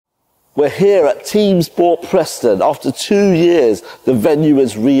We're here at TeamSport Preston. After 2 years, the venue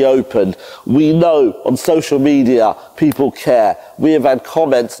is reopened. We know on social media, people care. We have had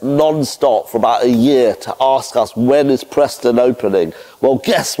comments non-stop for about a year to ask us, when is Preston opening? Well,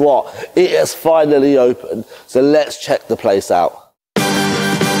 guess what? It has finally opened. So let's check the place out.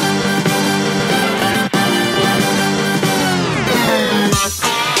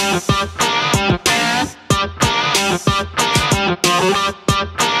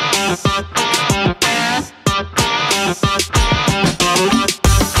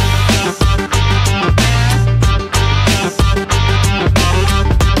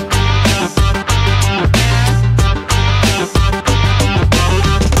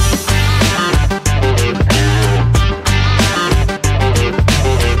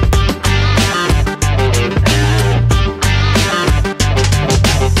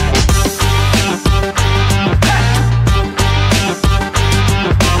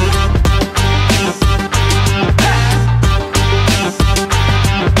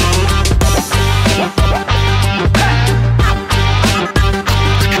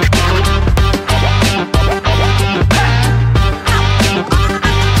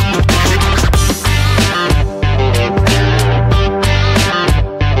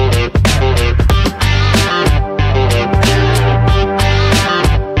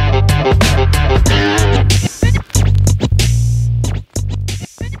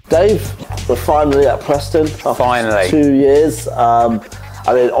 Dave, we're finally at Preston after Finally. 2 years. I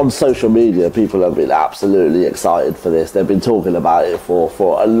mean, on social media, people have been absolutely excited for this. They've been talking about it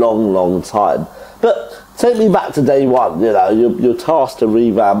for a long, long time. But take me back to day one. You know, you're tasked to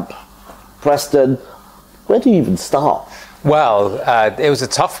revamp Preston. Where do you even start? Well, it was a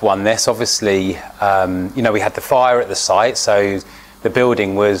tough one, this. Obviously, you know, we had the fire at the site, so the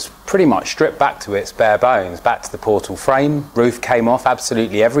building was pretty much stripped back to its bare bones, back to the portal frame, roof came off,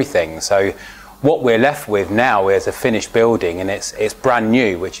 absolutely everything. So what we're left with now is a finished building, and it's brand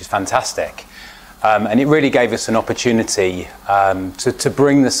new, which is fantastic. And it really gave us an opportunity to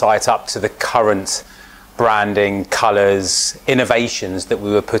bring the site up to the current branding, colours, innovations that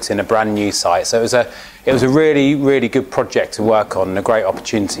we were put in a brand new site. So it was a really, really good project to work on, and a great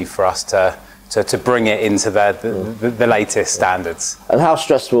opportunity for us to bring it into the latest standards. And how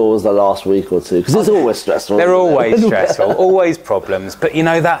stressful was the last week or two? Because it's always stressful. They're always stressful, always problems. But you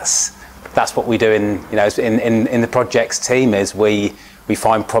know, that's what we do in the projects team, is we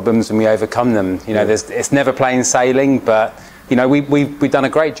find problems and we overcome them. You know, it's never plain sailing, but you know, we've done a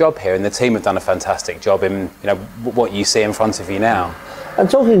great job here, and the team have done a fantastic job in, you know, what you see in front of you now. And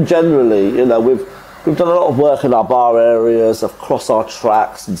talking generally, you know, We've done a lot of work in our bar areas, across our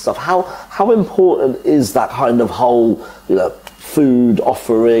tracks and stuff. How important is that kind of whole, you know, food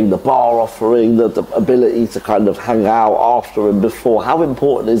offering, the bar offering, the ability to kind of hang out after and before? How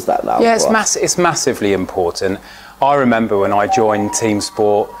important is that now? Yeah, it's massively important. I remember when I joined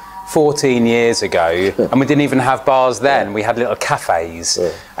TeamSport 14 years ago, and we didn't even have bars then. We had little cafes.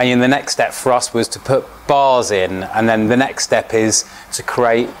 And then the next step for us was to put bars in, and then the next step is to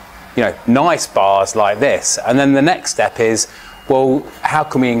create, you know, nice bars like this. And then the next step is, well, how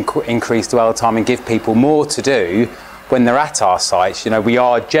can we increase dwell time and give people more to do when they're at our sites? You know, we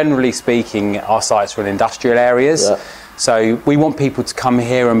are, generally speaking, our sites are in industrial areas. So we want people to come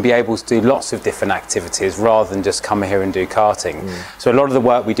here and be able to do lots of different activities rather than just come here and do karting. So a lot of the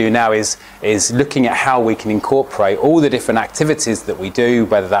work we do now is looking at how we can incorporate all the different activities that we do,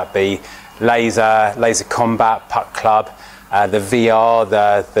 whether that be laser combat, puck club, the VR,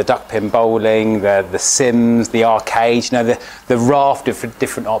 the duck pin bowling, the Sims, the arcade, you know, the raft of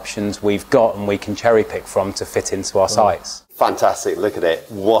different options we've got, and we can cherry pick from to fit into our sites. Fantastic, look at it.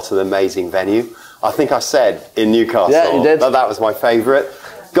 What an amazing venue. I think I said in Newcastle that was my favourite.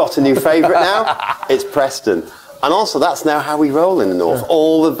 Got a new favourite now, it's Preston. And also, that's now how we roll in the north.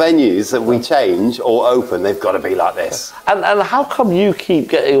 All the venues that we change or open, they've got to be like this. And how come you keep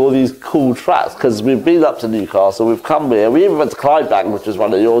getting all these cool tracks? Because we've been up to Newcastle, we've come here, we even went to Clydebank, which was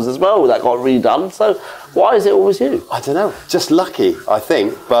one of yours as well, that got redone. So why is it always you? I don't know, just lucky, I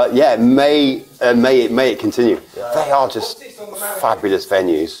think. But yeah, may it continue. They are just fabulous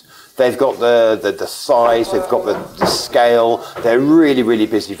venues. They've got the size, they've got the scale. They're really, really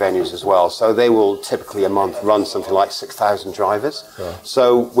busy venues as well. So they will typically a month run something like 6,000 drivers.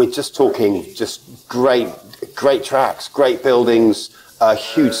 So we're just talking just great tracks, great buildings, a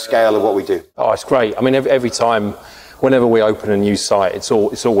huge scale of what we do. Oh, it's great. I mean, every time, whenever we open a new site, it's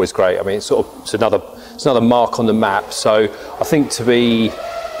always great. I mean, it's another mark on the map. So I think to be,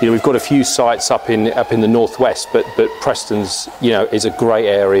 you know, we've got a few sites up in the northwest, but Preston's, you know, is a great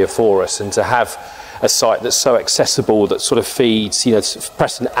area for us, and to have a site that's so accessible, that sort of feeds, you know,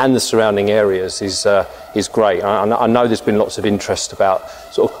 Preston and the surrounding areas is great. I know there's been lots of interest about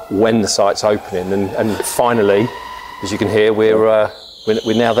sort of when the site's opening, and finally, as you can hear, we're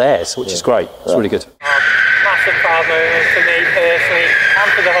now there, so which is great. It's really good. Massive proud moment for me personally and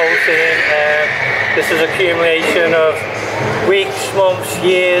for the whole team. This is accumulation of weeks, months,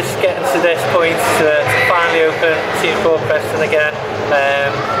 years getting to this point to finally open TeamSport Preston again.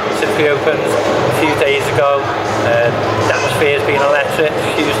 Since we opened a few days ago, the atmosphere has been electric,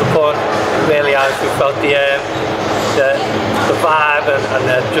 huge the pun, really has. We felt the vibe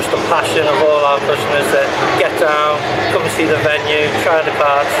and just the passion of all our customers that get down, come and see the venue, try the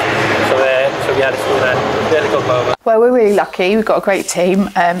karts. So yeah, it's been a really good moment. Well, we're really lucky. We've got a great team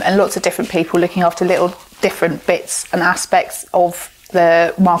and lots of different people looking after little different bits and aspects of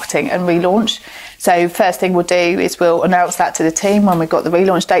the marketing and relaunch. So first thing we'll do is we'll announce that to the team when we've got the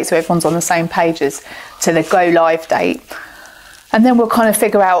relaunch date, so everyone's on the same page as to the go live date. And then we'll kind of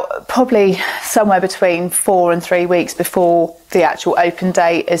figure out probably somewhere between 4 and 3 weeks before the actual open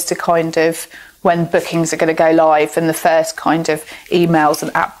date as to kind of when bookings are going to go live and the first kind of emails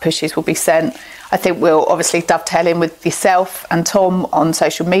and app pushes will be sent. I think we'll obviously dovetail in with yourself and Tom on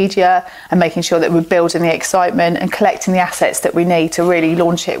social media and making sure that we're building the excitement and collecting the assets that we need to really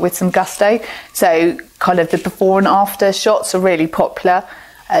launch it with some gusto. So kind of the before and after shots are really popular.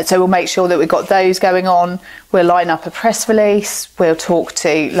 So we'll make sure that we've got those going on. We'll line up a press release. We'll talk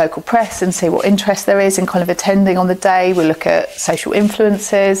to local press and see what interest there is in kind of attending on the day. We'll look at social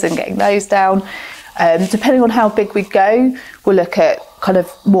influencers and getting those down. Depending on how big we go, we'll look at kind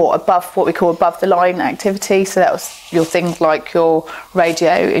of more above, what we call above the line activity. So that was your things like your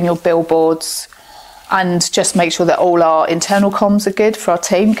radio and your billboards, and just make sure that all our internal comms are good for our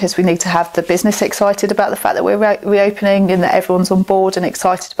team, because we need to have the business excited about the fact that we're reopening and that everyone's on board and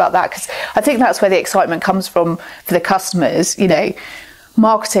excited about that, because I think that's where the excitement comes from for the customers. You know,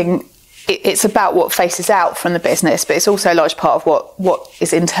 marketing, it's about what faces out from the business, but it's also a large part of what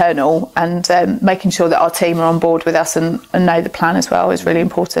is internal, and making sure that our team are on board with us and know the plan as well is really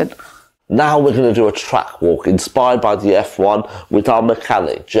important. Now we're going to do a track walk inspired by the F1 with our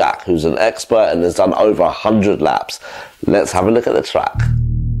mechanic, Jack, who's an expert and has done over 100 laps. Let's have a look at the track.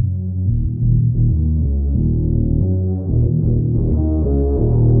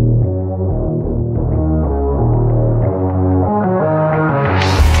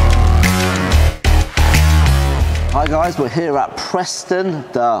 Hi guys, we're here at Preston,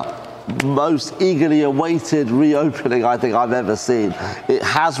 the most eagerly awaited reopening I think I've ever seen. It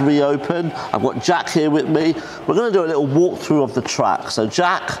has reopened. I've got Jack here with me. We're going to do a little walkthrough of the track. So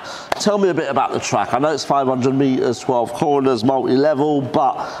Jack, tell me a bit about the track. I know it's 500 metres, 12 corners, multi-level,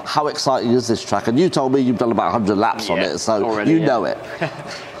 but how exciting is this track? And you told me you've done about 100 laps on it, so already, you know it.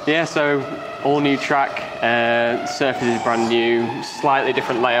 Yeah, so all new track, surface is brand new, slightly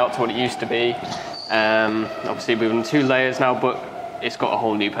different layout to what it used to be. Obviously we've done 2 layers now, but it's got a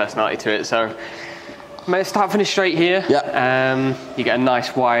whole new personality to it. So start finish straight here. Yep. You get a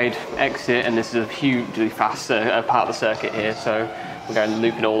nice wide exit, and this is a hugely fast part of the circuit here. So we're going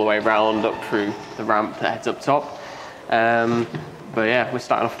looping all the way around up through the ramp that heads up top. But yeah, we're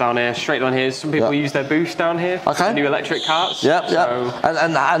starting off down here, straight down here. Some people use their boost down here. Okay. The new electric karts. Yep, so,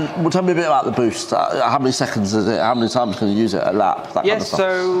 and well, tell me a bit about the boost. How many seconds is it? How many times can you use it a lap? That kind of stuff.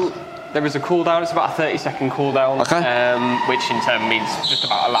 So there is a cooldown. It's about a 30-second cooldown, which in turn means just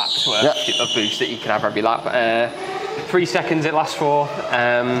about a lap's worth of boost that you can have every lap. 3 seconds it lasts for,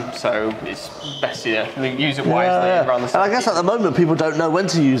 so it's best to use it wisely around the circuit. And I guess at the moment people don't know when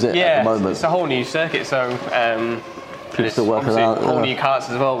to use it at the moment. It's a whole new circuit, so it's still working out, whole new karts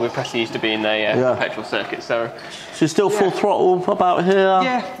as well. We're Preston used to be in the petrol circuit, so she's still full throttle about here.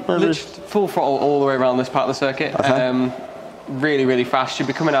 Yeah, full throttle all the way around this part of the circuit. Okay. Really, really fast. You'll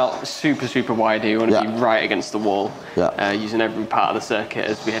be coming out super, super wide here. You want to be right against the wall, using every part of the circuit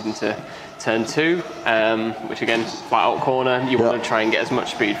as we head into turn 2, which again, flat out corner. You want to try and get as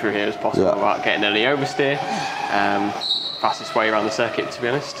much speed through here as possible without getting any oversteer. Fastest way around the circuit, to be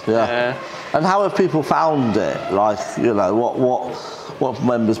honest. And how have people found it? Like, you know, what have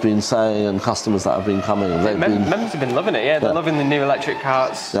members been saying and customers that have been coming? Members have been loving it. They're loving the new electric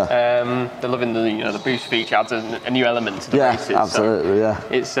karts. They're loving the boost feature, adds a new element to the races.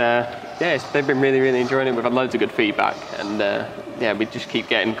 Absolutely. So they've been really, really enjoying it. We've had loads of good feedback, and we just keep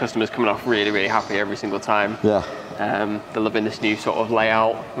getting customers coming off really, really happy every single time. They're loving this new sort of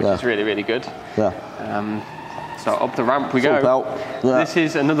layout, which is really, really good. So up the ramp we go. This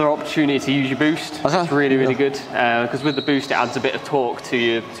is another opportunity to use your boost. It's really, really good, because with the boost it adds a bit of torque to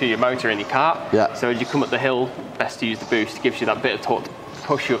your motor in your kart. So as you come up the hill, best to use the boost. It gives you that bit of torque to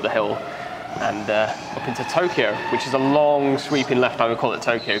push you up the hill. and up into Tokyo, which is a long sweeping left hand. We call it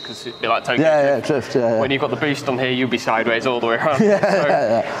Tokyo because it'd be like Tokyo drift. Yeah. When you've got the boost on here, you'll be sideways all the way around.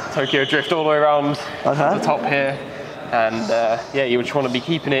 Tokyo drift all the way around the top here. And you just want to be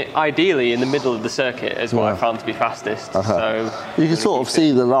keeping it ideally in the middle of the circuit is what I found to be fastest. So you can sort of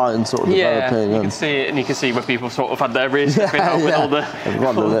see the line sort of developing. You can see it, and you can see where people sort of had their rears stepping out with all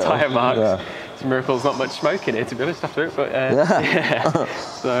the tyre marks. Yeah. It's a miracle there's not much smoke in here, to be honest, after it. But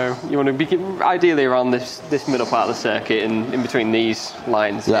so you want to be ideally around this middle part of the circuit, and in between these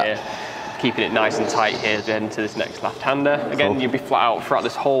lines here. Keeping it nice and tight here as we head into this next left-hander. Again, you'll be flat out throughout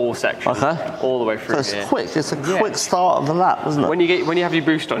this whole section, all the way through. So it's quick. It's a quick start of the lap, isn't it? When you have your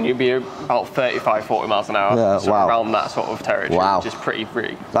boost on, you'll be about 35, 40 miles an hour. Yeah, so around that sort of territory, which is pretty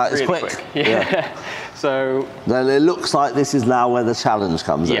that is really quick. Yeah. So then it looks like this is now where the challenge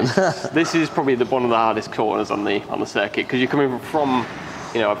comes in. This is probably one of the hardest corners on the circuit because you're coming from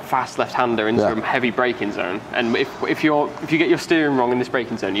a fast left-hander into a heavy braking zone, and if you get your steering wrong in this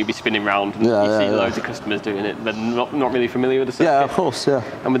braking zone, you'll be spinning round, and you see loads of customers doing it. They're not really familiar with the circuit. Yeah, of course,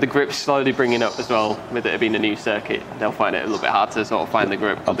 And with the grip slowly bringing up as well, with it being a new circuit, they'll find it a little bit hard to sort of find the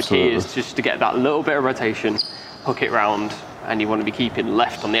grip. But the key is just to get that little bit of rotation, hook it round, and you want to be keeping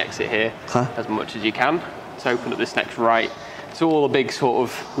left on the exit here as much as you can. So open up this next right. It's all a big sort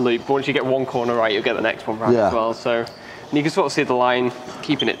of loop. Once you get one corner right, you'll get the next one right as well. So. And you can sort of see the line,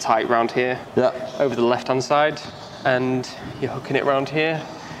 keeping it tight round here, over the left-hand side, and you're hooking it round here.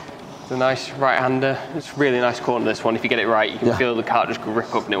 It's a nice right-hander. It's a really nice corner, this one. If you get it right, you can feel the kart just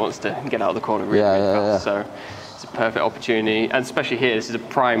grip up and it wants to get out of the corner really fast. So it's a perfect opportunity, and especially here, this is a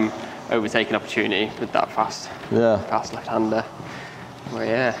prime overtaking opportunity with that fast left-hander.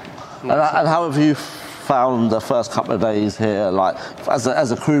 Well, and how have you found the first couple of days here, like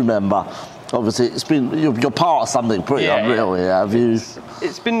as a crew member? Obviously, it's been you're part of something pretty unreal here. Have you?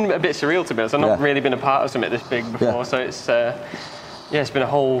 It's been a bit surreal, to be honest. I've not really been a part of something this big before, so it's it's been a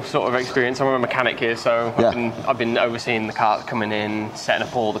whole sort of experience. I'm a mechanic here, so I've been overseeing the carts coming in, setting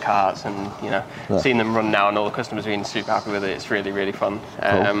up all the carts, and seeing them run now, and all the customers being super happy with it. It's really, really fun.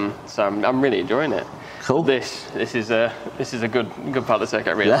 So I'm really enjoying it. Cool. This is a good part of the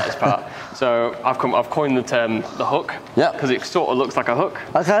circuit. I really like this part. So I've coined the term the hook. Because it sort of looks like a hook.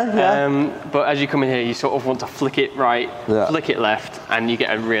 Okay. But as you come in here, you sort of want to flick it right, flick it left, and you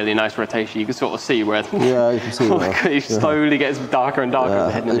get a really nice rotation. You can sort of see where. You can see where. It slowly gets darker and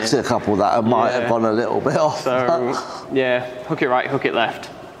darker. You can see a couple that might have gone a little bit off. So hook it right, hook it left.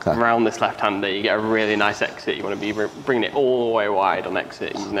 Around this left-hander, you get a really nice exit. You want to be bringing it all the way wide on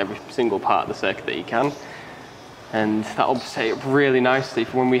exit, using every single part of the circuit that you can. And that'll set it up really nicely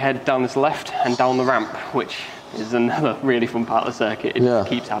for when we head down this left and down the ramp, which is another really fun part of the circuit. It just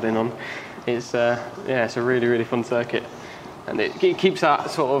keeps adding on. It's it's a really, really fun circuit. And it keeps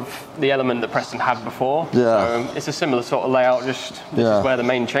that sort of the element that Preston had before. So it's a similar sort of layout, just this is where the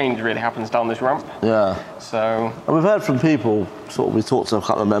main change really happens, down this ramp. So and we've heard from people, we talked to a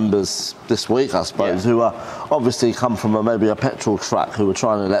couple of members this week, I suppose, who are obviously come from maybe a petrol track, who were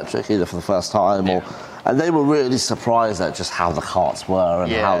trying electric either for the first time and they were really surprised at just how the karts were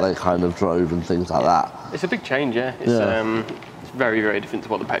and how they kind of drove and things like that. It's a big change, It's very, very different to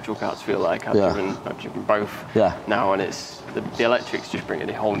what the petrol karts feel like. I've driven both now, and the electrics just bring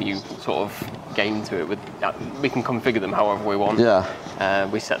a whole new sort of game to it. We can configure them however we want.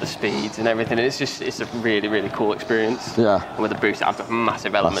 We set the speeds and everything. It's a really, really cool experience. And with the boost, it adds a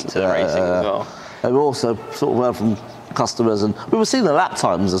massive element to the racing as well. And we also sort of heard from customers, and we were seeing the lap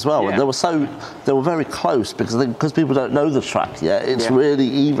times as well, and they were very close because people don't know the track yet. It's really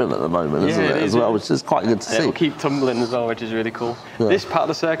even at the moment, isn't it? As well, which is quite good to see. It'll keep tumbling as well, which is really cool. This part of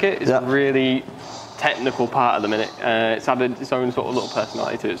the circuit is a really technical part at the minute. It's added its own sort of little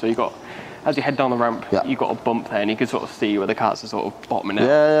personality to it. So as you head down the ramp, you've got a bump there, and you can sort of see where the karts are sort of bottoming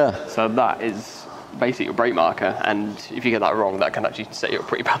out. So that is basically your brake marker, and if you get that wrong, that can actually set you up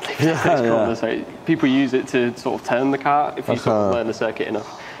pretty badly for this corner. So people use it to sort of turn the kart. If you sort of learn the circuit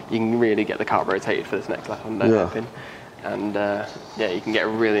enough, you can really get the kart rotated for this next left-hander hairpin. And you can get a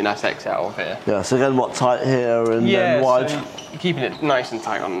really nice exit out of here. So again, tight here and then wide? So keeping it nice and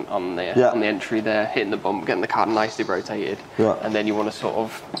tight on the entry there, hitting the bump, getting the kart nicely rotated. And then you want to sort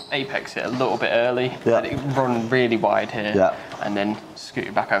of apex it a little bit early, let it run really wide here, and then scoot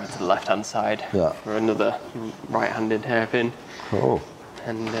it back over to the left-hand side for another right-handed hairpin. Cool.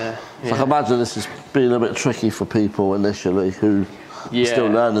 And so I can imagine this has been a bit tricky for people initially who still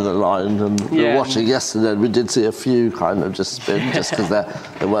learning the line, and we were watching yesterday, and we did see a few kind of just spin just because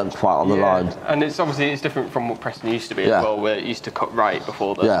they weren't quite on the line. And it's different from what Preston used to be as well, where it used to cut right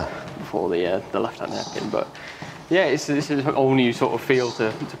before the left-hand hairpin. But Yeah, it's a whole new sort of feel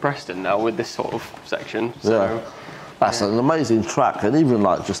to Preston now with this sort of section. So, that's an amazing track, and even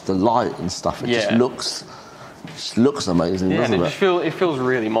like just the light and stuff. It just looks amazing, doesn't it? It feels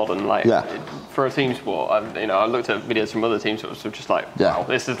really modern. Like for a team sport, I looked at videos from other team sports, so just like, wow,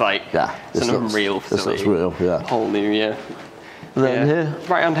 this is like it's an unreal facility. This looks real, whole new, And then here,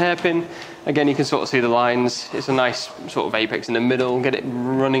 right hand hairpin. Again, you can sort of see the lines. It's a nice sort of apex in the middle. Get it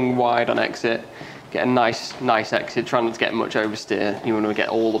running wide on exit. Get a nice exit. Try not to get much oversteer. You want to get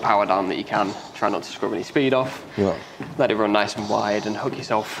all the power down that you can. Try not to scrub any speed off. Yeah. Let it run nice and wide and hook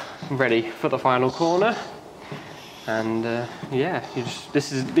yourself ready for the final corner. And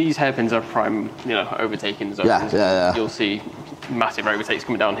these hairpins are prime, overtaking zones. Yeah. You'll see massive overtakes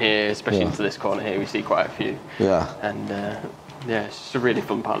coming down here, especially into this corner here. We see quite a few. Yeah. And it's just a really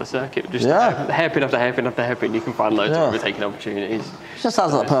fun part of the circuit. Just hairpin after hairpin after hairpin, you can find loads of overtaking opportunities. It just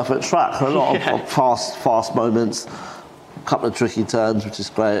has that perfect track. A lot of fast moments, a couple of tricky turns, which is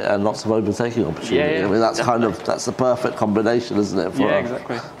great, and lots of overtaking opportunity. I mean, that's that's the perfect combination, isn't it?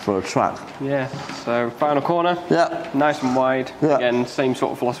 For a track. Yeah. So final corner. Yeah. Nice and wide. Yeah. Again, same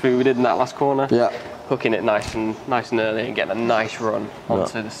sort of philosophy we did in that last corner. Yeah. Hooking it nice and early and getting a nice run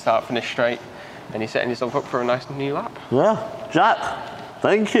onto the start-finish straight. And you're setting yourself up for a nice new lap. Yeah, Jack,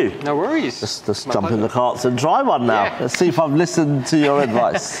 thank you. No worries. Let's jump in the karts and try one now. Yeah. Let's see if I've listened to your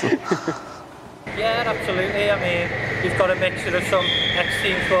advice. Yeah, absolutely. I mean, you've got a mixture of some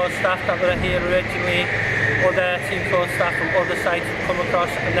ex-TeamSport staff that were here originally, other TeamSport staff from other sites have come across,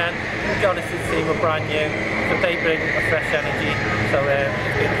 and then the majority of the team are brand new, so they bring a fresh energy. So it's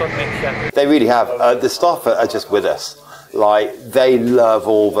been a good mixture. They really have. The staff are just with us. Like, they love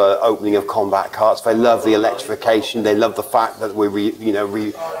all the opening of combat karts. They love the electrification. They love the fact that we're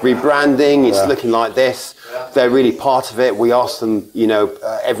rebranding. It's looking like this. They're really part of it. We ask them,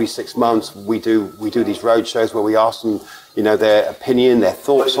 every 6 months we do these road shows where we ask them, their opinion, their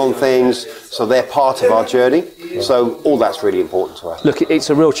thoughts on things. So they're part of our journey. So all that's really important to us. Look, it's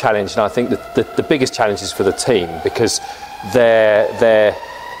a real challenge, and I think that the biggest challenge is for the team, because they're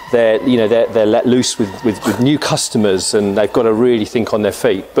let loose with new customers, and they've got to really think on their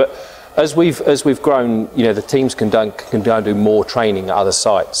feet. But as we've grown, the teams can go and do more training at other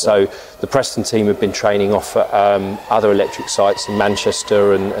sites. So the Preston team have been training off at other electric sites in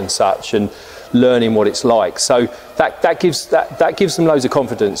Manchester and such, and learning what it's like. So that gives them loads of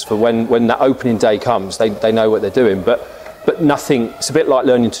confidence for when that opening day comes. They know what they're doing. But nothing. It's a bit like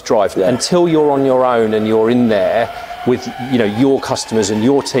learning to drive. Until you're on your own and you're in there with your customers and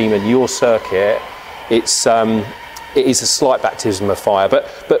your team and your circuit, it is a slight baptism of fire.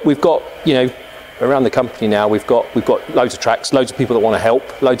 But we've got around the company now, we've got loads of tracks, loads of people that want to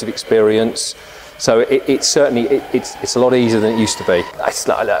help, loads of experience. So it's certainly a lot easier than it used to be. It's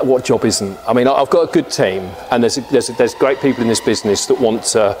like, what job isn't? I mean, I've got a good team, and there's great people in this business that want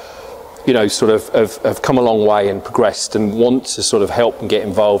to sort of have come a long way and progressed and want to sort of help and get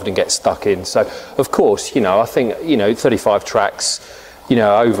involved and get stuck in. So, of course, I think, 35 tracks,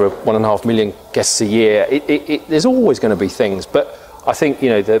 over 1.5 million guests a year, there's always going to be things. But I think,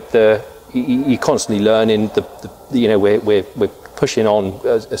 you're constantly learning, we're pushing on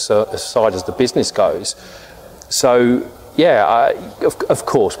as side as the business goes. So, of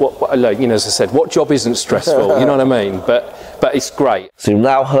course, as I said, what job isn't stressful, you know what I mean? But it's great. So you've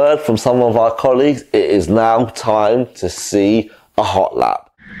now heard from some of our colleagues, it is now time to see a hot lap.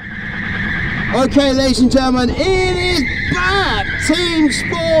 Okay, ladies and gentlemen, it is back!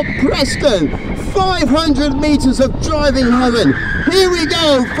 TeamSport Preston, 500 metres of driving heaven. Here we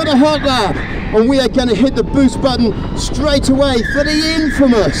go for the hot lap, and we are going to hit the boost button straight away for the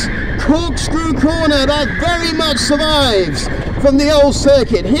infamous corkscrew corner that very much survives from the old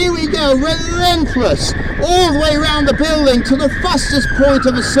circuit. Here we go, relentless, all the way around the building to the fastest point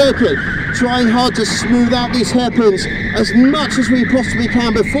of the circuit, trying hard to smooth out these hairpins as much as we possibly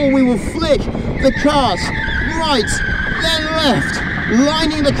can before we will flick the cart right, then left,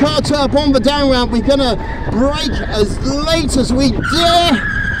 lining the cart up on the down ramp. We're gonna brake as late as we dare.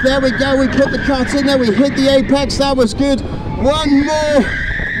 There we go, we put the cart in there, we hit the apex, that was good. One more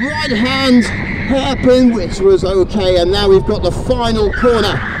right hand hairpin, which was okay, and now we've got the final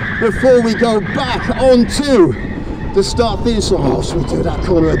corner before we go back onto the start finish line. Oh, should we do that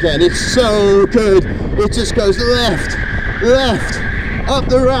corner again? It's so good. It just goes left, up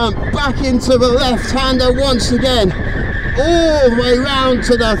the ramp, back into the left-hander once again, all the way round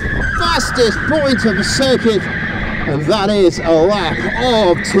to the fastest point of the circuit, and that is a lap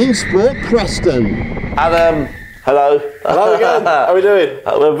of TeamSport Preston. Adam, hello. Hello again. How are we doing?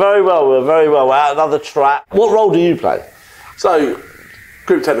 We're very well. We're at another track. What role do you play? So,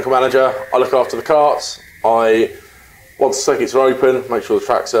 group technical manager. I look after the karts. once the circuits are open, make sure the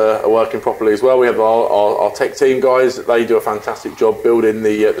tracks are working properly as well. We have our tech team guys. They do a fantastic job building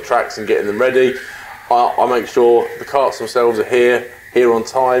the tracks and getting them ready. I make sure the karts themselves are here on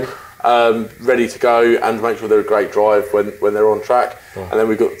time, ready to go, and make sure they're a great drive when they're on track. And then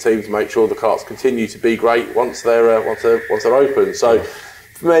we've got the team to make sure the karts continue to be great once they're open. So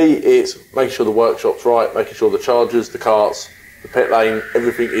for me, it's making sure the workshop's right, making sure the chargers, the karts, the pit lane,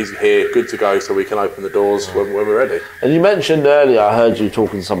 everything is here, good to go, so we can open the doors when we're ready. And you mentioned earlier, I heard you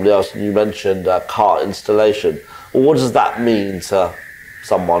talking to somebody else, and you mentioned kart installation. Well, what does that mean to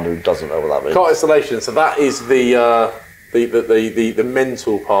someone who doesn't know what that means? Kart installation, so that is the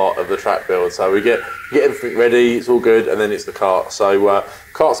mental part of the track build. So we get everything ready, it's all good, and then it's the kart. So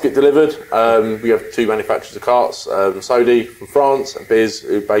karts get delivered. We have two manufacturers of karts, Sodi from France and Biz,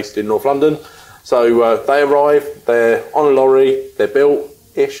 who are based in North London. So they arrive, they're on a lorry, they're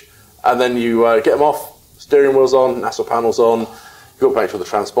built-ish, and then you get them off, steering wheel's on, NASA panel's on, you've got to make sure the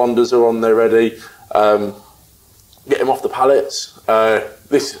transponders are on, they're ready, get them off the pallets.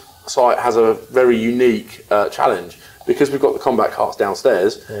 This site has a very unique challenge, because we've got the combat karts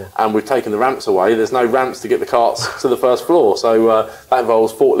downstairs and we've taken the ramps away. There's no ramps to get the karts to the first floor, so that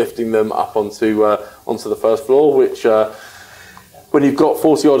involves forklifting them up onto the first floor, which when you've got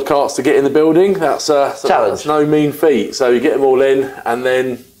 40 odd karts to get in the building, that's no mean feat. So you get them all in, and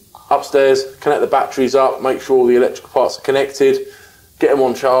then upstairs, connect the batteries up, make sure all the electrical parts are connected, get them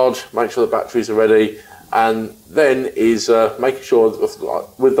on charge, make sure the batteries are ready, and then is making sure that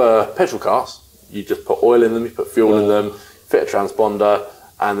with petrol cars, you just put oil in them, you put fuel in them, fit a transponder,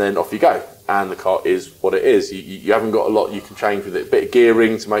 and then off you go. And the car is what it is. You haven't got a lot you can change with it. A bit of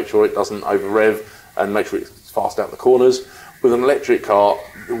gearing to make sure it doesn't over rev and make sure it's fast out the corners. With an electric car,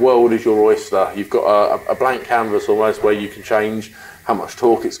 the world is your oyster. You've got a blank canvas almost where you can change how much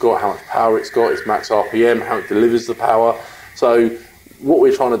torque it's got, how much power it's got, its max RPM, how it delivers the power. So what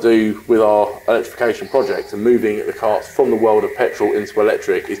we're trying to do with our electrification project and moving the karts from the world of petrol into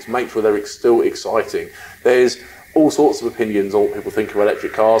electric is to make sure they're still exciting. There's all sorts of opinions on what people think of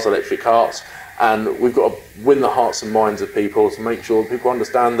electric cars, electric karts, and we've got to win the hearts and minds of people to make sure people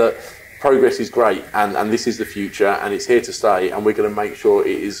understand that progress is great, and this is the future, and it's here to stay, and we're going to make sure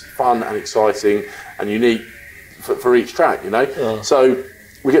it is fun and exciting and unique for each track, you know. So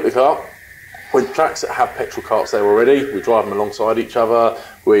we get the kart. With tracks that have petrol karts there already, we drive them alongside each other,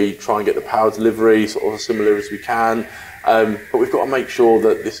 we try and get the power delivery sort of as similar as we can, but we've got to make sure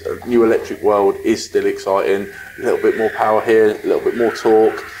that this new electric world is still exciting, a little bit more power here, a little bit more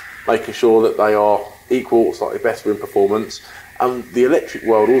torque, making sure that they are equal or slightly better in performance. And the electric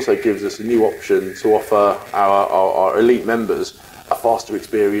world also gives us a new option to offer our elite members a faster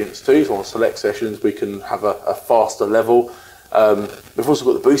experience too. So on select sessions we can have a faster level. We've also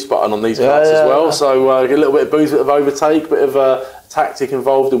got the boost button on these karts as well, so get a little bit of boost, bit of overtake, bit of tactic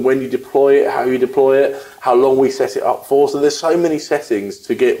involved in when you deploy it, how you deploy it, how long we set it up for. So there's so many settings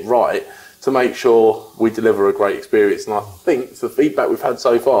to get right to make sure we deliver a great experience. And I think the feedback we've had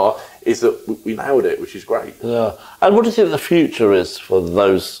so far is that we nailed it, which is great. Yeah. And what do you think the future is for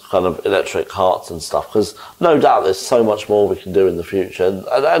those kind of electric karts and stuff? Because no doubt there's so much more we can do in the future.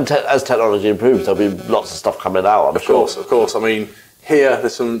 And as technology improves, there'll be lots of stuff coming out, I'm sure. Of course. I mean, here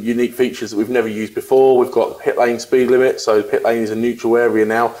there's some unique features that we've never used before. We've got the pit lane speed limit, so the pit lane is a neutral area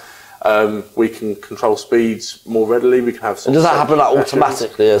now. We can control speeds more readily. We can have. And does that happen like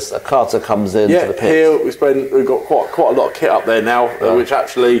automatically as a karter comes into the pit? Here we've got quite a lot of kit up there now, which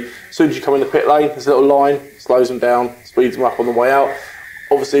actually, as soon as you come in the pit lane, there's a little line, slows them down, speeds them up on the way out.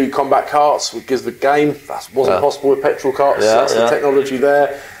 Obviously, combat karts, which gives the game. That wasn't possible with petrol karts. That's the technology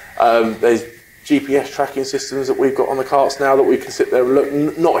there. There's GPS tracking systems that we've got on the karts now that we can sit there and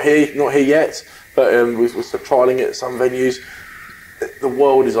look. Not here yet, but we're trialling it at some venues. The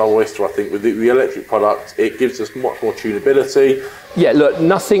world is our oyster, I think, with the electric product. It gives us much more tunability. Yeah, look,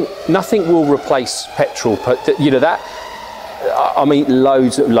 nothing will replace petrol. You know that. I mean,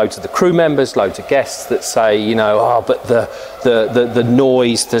 loads of the crew members, loads of guests that say, you know, but the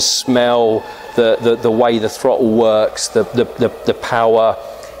noise, the smell, the way the throttle works, the power.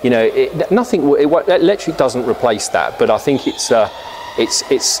 You know, electric doesn't replace that, but I think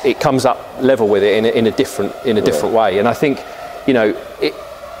it comes up level with it in a different way. And I think, you know,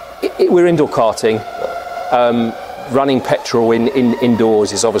 we're indoor karting. Running petrol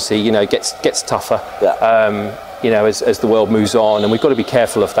indoors is obviously, you know, gets tougher. You know, as the world moves on, and we've got to be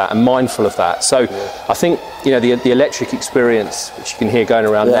careful of that and mindful of that. So I think, you know, the electric experience, which you can hear going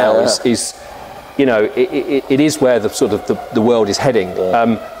around now, is you know, it is where the sort of the world is heading.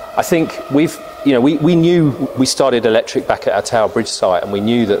 I think we knew we started electric back at our Tower Bridge site, and we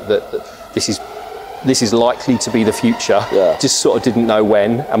knew that this is this is likely to be the future. Just sort of didn't know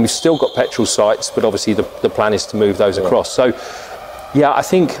when, and we've still got petrol sites, but obviously the plan is to move those across. So yeah, I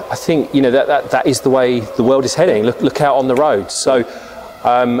think you know that is the way the world is heading. Look out on the road. So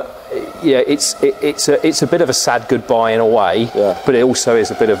yeah, it's a bit of a sad goodbye in a way, but it also is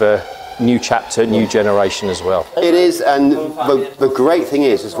a bit of a new chapter, new generation as well. It is, and the great thing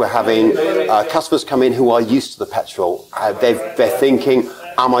is we're having customers come in who are used to the petrol. They're thinking,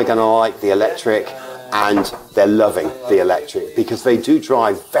 am I going to like the electric? And they're loving the electric because they do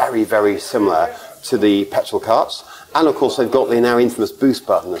drive very, very similar to the petrol karts. And of course, they've got the now infamous boost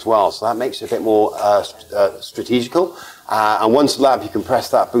button as well, so that makes it a bit more strategical. And once lap, you can press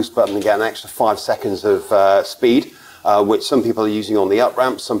that boost button and get an extra 5 seconds of speed, which some people are using on the up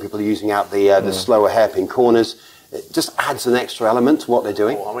ramps, some people are using out the slower hairpin corners. It just adds an extra element to what they're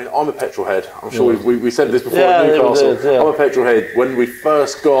doing. I mean, I'm a petrol head. I'm sure we said this before in Newcastle. I'm a petrol head. When we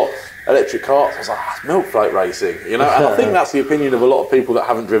first got electric karts, I was like, that's milk float racing, you know. And I think that's the opinion of a lot of people that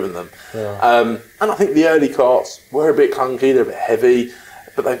haven't driven them. And I think the early karts were a bit clunky, they're a bit heavy,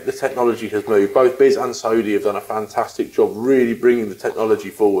 but the technology has moved. Both Biz and Sodi have done a fantastic job really bringing the technology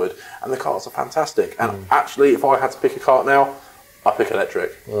forward, and the karts are fantastic. And actually, if I had to pick a kart now, I pick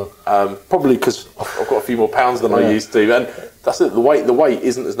electric. Probably because I've got a few more pounds than I used to, and that's it. The weight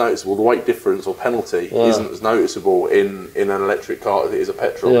isn't as noticeable. The weight difference or penalty isn't as noticeable in an electric kart as it is a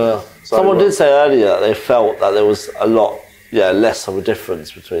petrol. So, someone did say earlier that they felt that there was a lot less of a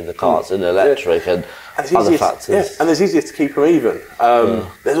difference between the karts and the electric and other factors. And it's easier to keep them even.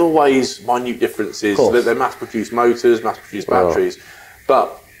 There's always minute differences. They're mass-produced motors, mass-produced batteries,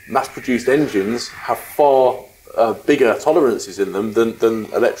 but mass-produced engines have far bigger tolerances in them than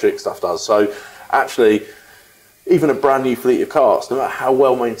electric stuff does. So actually, even a brand new fleet of karts, no matter how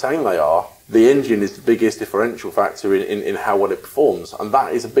well maintained they are, the engine is the biggest differential factor in how well it performs, and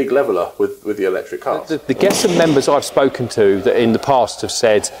that is a big leveller with the electric cars. The guests and members I've spoken to that in the past have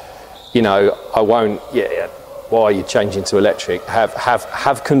said, you know, I won't, why are you changing to electric,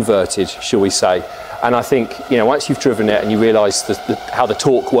 have converted, shall we say. And I think, you know, once you've driven it and you realise how the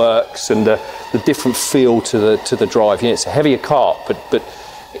torque works and the different feel to the drive, you know, it's a heavier kart, but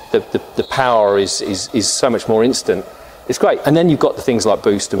the power is so much more instant. It's great. And then you've got the things like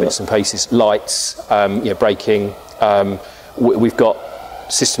boost and bits and pieces, lights, you know, braking. We've got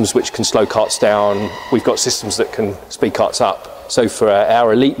systems which can slow karts down. We've got systems that can speed karts up. So for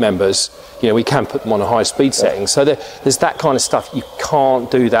our elite members, you know, we can put them on a higher speed setting. So there's that kind of stuff. You can't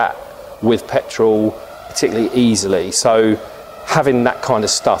do that with petrol particularly easily. So having that kind of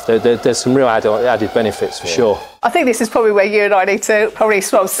stuff, there's some real added benefits for sure. I think this is probably where you and I need to probably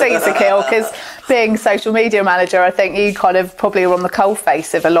swap seats, Akil, because being social media manager, I think you kind of probably are on the cold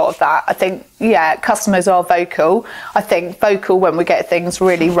face of a lot of that. I think, customers are vocal. I think vocal when we get things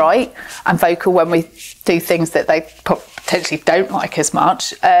really right, and vocal when we do things that they potentially don't like as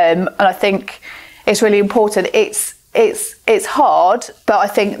much. And I think it's really important. It's hard, but I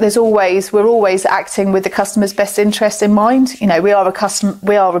think we're always acting with the customer's best interest in mind. You know, we are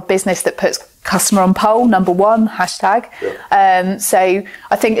a business that puts customer on pole, number one, hashtag. So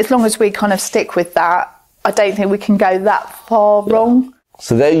I think as long as we kind of stick with that, I don't think we can go that far wrong.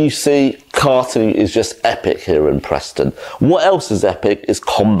 So there you see, karting is just epic here in Preston. What else is epic is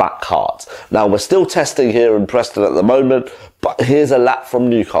combat karts. Now, we're still testing here in Preston at the moment, but here's a lap from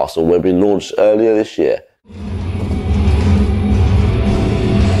Newcastle where we launched earlier this year.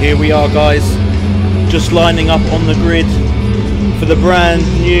 Here we are, guys, just lining up on the grid for the brand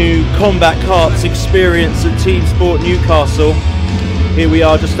new Combat Karts experience at TeamSport Newcastle. Here we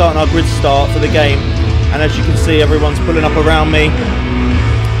are, just starting our grid start for the game, and as you can see, everyone's pulling up around me.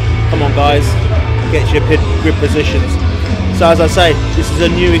 Come on, guys, get your grid positions. So as I say, this is a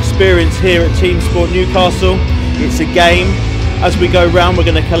new experience here at TeamSport Newcastle. It's a game. As we go round, we're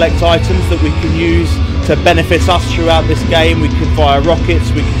going to collect items that we can use to benefit us throughout this game. We can fire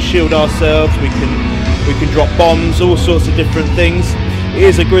rockets, we can shield ourselves, we can drop bombs, all sorts of different things. It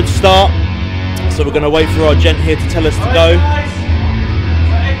is a grid start, so we're going to wait for our gent here to tell us to go. Guys,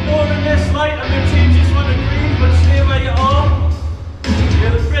 ignoring this light, I'm going to change this one to green, but stay where you are.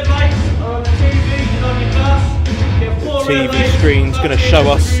 The grid lights are on the TV and on your glass. TV screen's going to show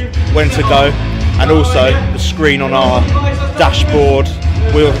us when to go, and also the screen on our dashboard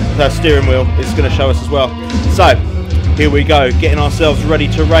steering wheel is going to show us as well. So here we go, getting ourselves ready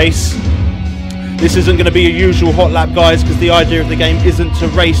to race. This isn't going to be a usual hot lap, guys, because the idea of the game isn't to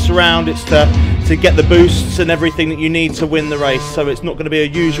race around, it's to get the boosts and everything that you need to win the race. So it's not going to be a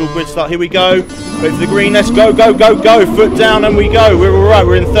usual grid start. Here we go, wait for the green, let's go, go, go, go, foot down, and we go. We're all right,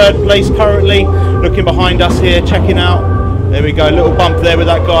 we're in third place currently. Looking behind us here, checking out There we go, a little bump there with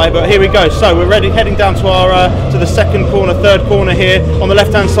that guy, but here we go. So we're ready, heading down to our to the second corner, third corner here. On the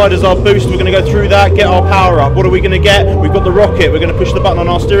left-hand side is our boost. We're going to go through that, get our power up. What are we going to get? We've got the rocket. We're going to push the button on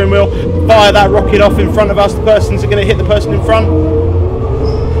our steering wheel, fire that rocket off in front of us. The person's going to hit the person in front.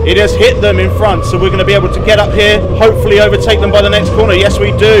 It has hit them in front, so we're going to be able to get up here, hopefully overtake them by the next corner. Yes,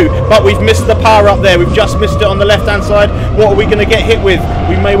 we do, but we've missed the power up there. We've just missed it on the left-hand side. What are we going to get hit with?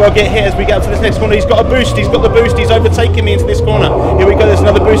 We may well get hit as we get up to this next corner. He's got a boost. He's got the boost. He's overtaking me into this corner. Here we go. There's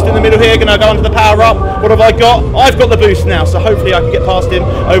another boost in the middle here. Going to go onto the power up. What have I got? I've got the boost now, so hopefully I can get past him,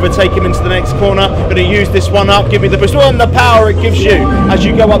 overtake him into the next corner. Going to use this one up. Give me the boost. Oh, and the power it gives you as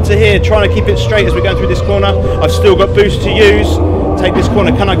you go up to here, trying to keep it straight as we're going through this corner. I've still got boost to use. Take this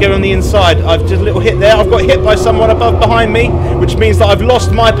corner. Can I get on the inside? I've just a little hit there. I've got hit by someone above behind me, which means that I've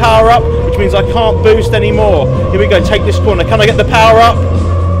lost my power up, which means I can't boost anymore. Here we go. Take this corner. Can I get the power up?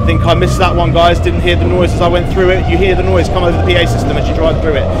 I think I missed that one, guys. Didn't hear the noise as I went through it. You hear the noise come over the PA system as you drive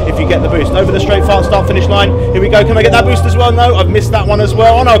through it if you get the boost. Over the straight start finish line. Here we go. Can I get that boost as well? No, I've missed that one as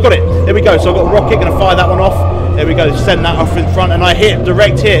well. Oh no, I've got it. There we go. So I've got a rocket. Going to fire that one off. There we go. Send that off in front, and I hit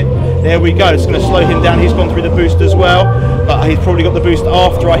direct hit. There we go. It's going to slow him down. He's gone through the boost as well, but he's probably got the boost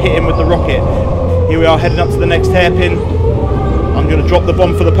after I hit him with the rocket. Here we are heading up to the next hairpin. I'm going to drop the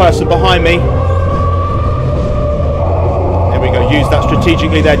bomb for the person behind me. There we go. Use that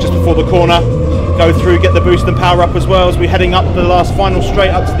strategically there just before the corner. Go through, get the boost and power up as well as we're heading up the last final straight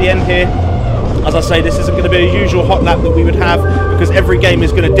up to the end here. As I say, this isn't going to be a usual hot lap that we would have because every game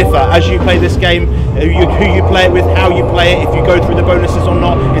is going to differ. As you play this game, who you play it with, how you play it, if you go through the bonuses or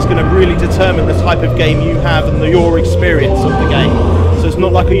not, it's going to really determine the type of game you have and your experience of the game. So it's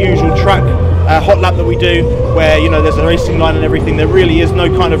not like a usual track hot lap that we do where, you know, there's a racing line and everything. There really is no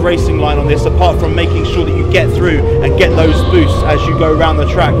kind of racing line on this apart from making sure that you get through and get those boosts as you go around the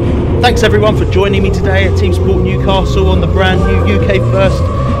track. Thanks everyone for joining me today at TeamSport Newcastle on the brand new UK first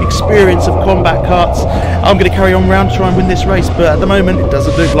experience of combat karts. I'm going to carry on round to try and win this race, but at the moment it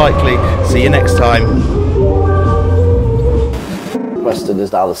doesn't look likely. See you next time. Preston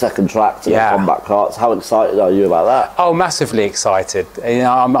is now the second track to the combat karts. How excited are you about that? Oh, massively excited. You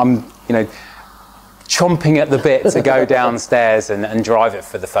know, I'm you know, chomping at the bit to go downstairs and drive it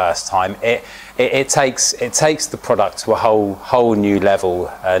for the first time. It takes the product to a whole new level,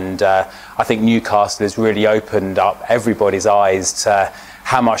 and I think Newcastle has really opened up everybody's eyes to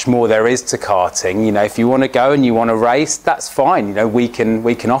how much more there is to karting. You know, if you want to go and you want to race, that's fine. You know, we can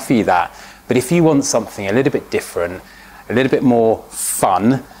offer you that. But if you want something a little bit different, a little bit more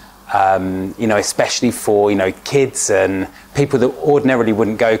fun, you know, especially for, you know, kids and people that ordinarily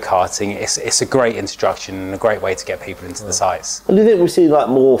wouldn't go karting, it's a great introduction and a great way to get people into the sites. And do you think we see like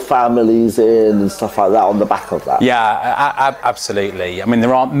more families in and stuff like that on the back of that? Yeah, absolutely. I mean,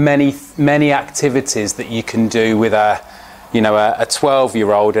 there aren't many activities that you can do with a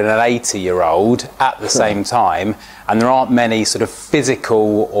 12-year-old and an 80-year-old at the same time, and there aren't many sort of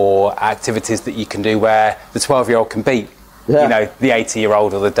physical or activities that you can do where the 12-year-old can beat you know, the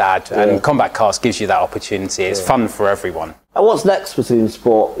 80-year-old or the dad, and combat karts gives you that opportunity. It's fun for everyone. And what's next for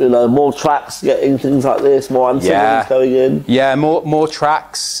TeamSport? You know, more tracks, getting things like this, more ancillaries going in? Yeah, more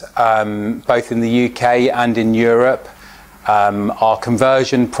tracks, both in the UK and in Europe. Our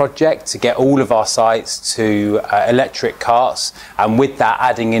conversion project to get all of our sites to electric karts, and with that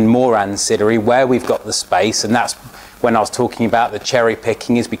adding in more ancillary where we've got the space. And that's when I was talking about the cherry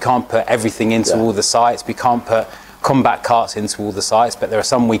picking, is we can't put everything into all the sites. We can't put combat karts into all the sites, but there are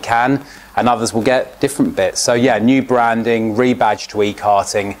some we can, and others will get different bits. So yeah, new branding, rebadge to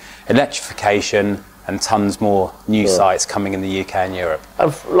e-karting, electrification, and tons more new sites coming in the UK and Europe.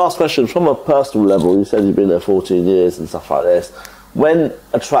 And last question, from a personal level, you said you've been there 14 years and stuff like this. When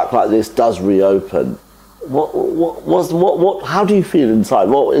a track like this does reopen, how do you feel inside?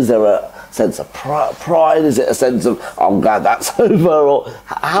 Is there a sense of pride? Is it a sense of, I'm glad that's over? Or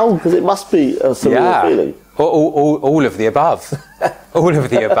how? Because it must be a similar feeling. All of the above. All of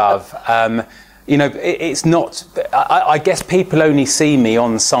the above. You know, it's not, I guess people only see me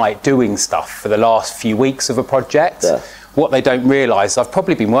on site doing stuff for the last few weeks of a project. What they don't realise, I've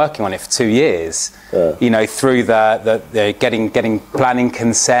probably been working on it for 2 years. You know, through the getting planning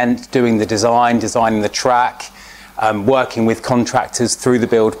consent, doing the designing the track, working with contractors through the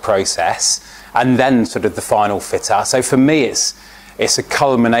build process, and then sort of the final fit out. So for me, it's a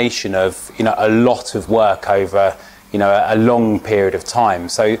culmination of, you know, a lot of work over, you know, a long period of time.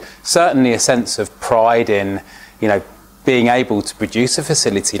 So certainly a sense of pride in, you know, being able to produce a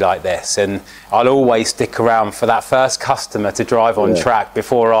facility like this. And I'll always stick around for that first customer to drive on track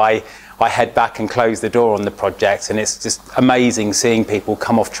before I head back and close the door on the project. And it's just amazing seeing people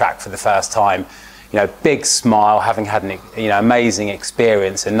come off track for the first time. big smile, having had an amazing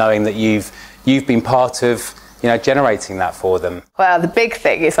experience, and knowing that you've been part of generating that for them. Well, the big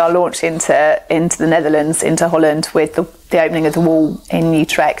thing is our launch into the Netherlands, into Holland, with the opening of the wall in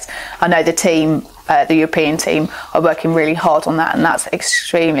Utrecht. I know the team, the European team, are working really hard on that, and that's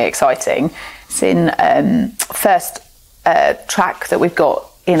extremely exciting. It's in first track that we've got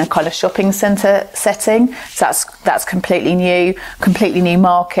in a kind of shopping centre setting. So that's completely new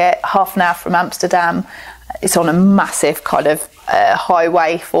market, half an hour from Amsterdam. It's on a massive kind of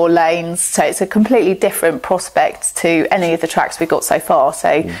highway, 4 lanes, so it's a completely different prospect to any of the tracks we've got so far.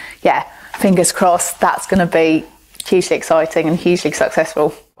 So yeah, fingers crossed that's going to be hugely exciting and hugely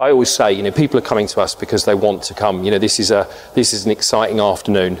successful. I always say, people are coming to us because they want to come. This is an exciting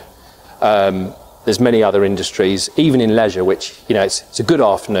afternoon. There's many other industries, even in leisure, which it's a good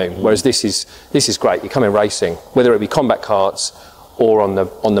afternoon. Whereas this is great. You come in racing, whether it be combat karts or on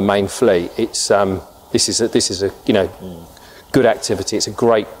the main fleet. This is a good activity. It's a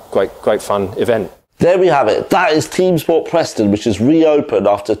great fun event. There we have it. That is TeamSport Preston, which has reopened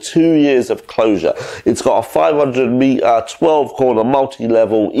after 2 years of closure. It's got a 500-metre, 12-corner,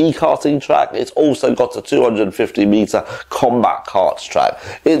 multi-level e-karting track. It's also got a 250-metre combat karts track.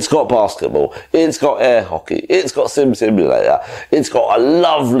 It's got basketball. It's got air hockey. It's got sim simulator. It's got a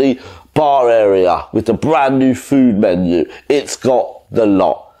lovely bar area with a brand new food menu. It's got the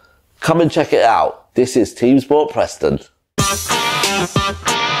lot. Come and check it out. This is TeamSport Preston.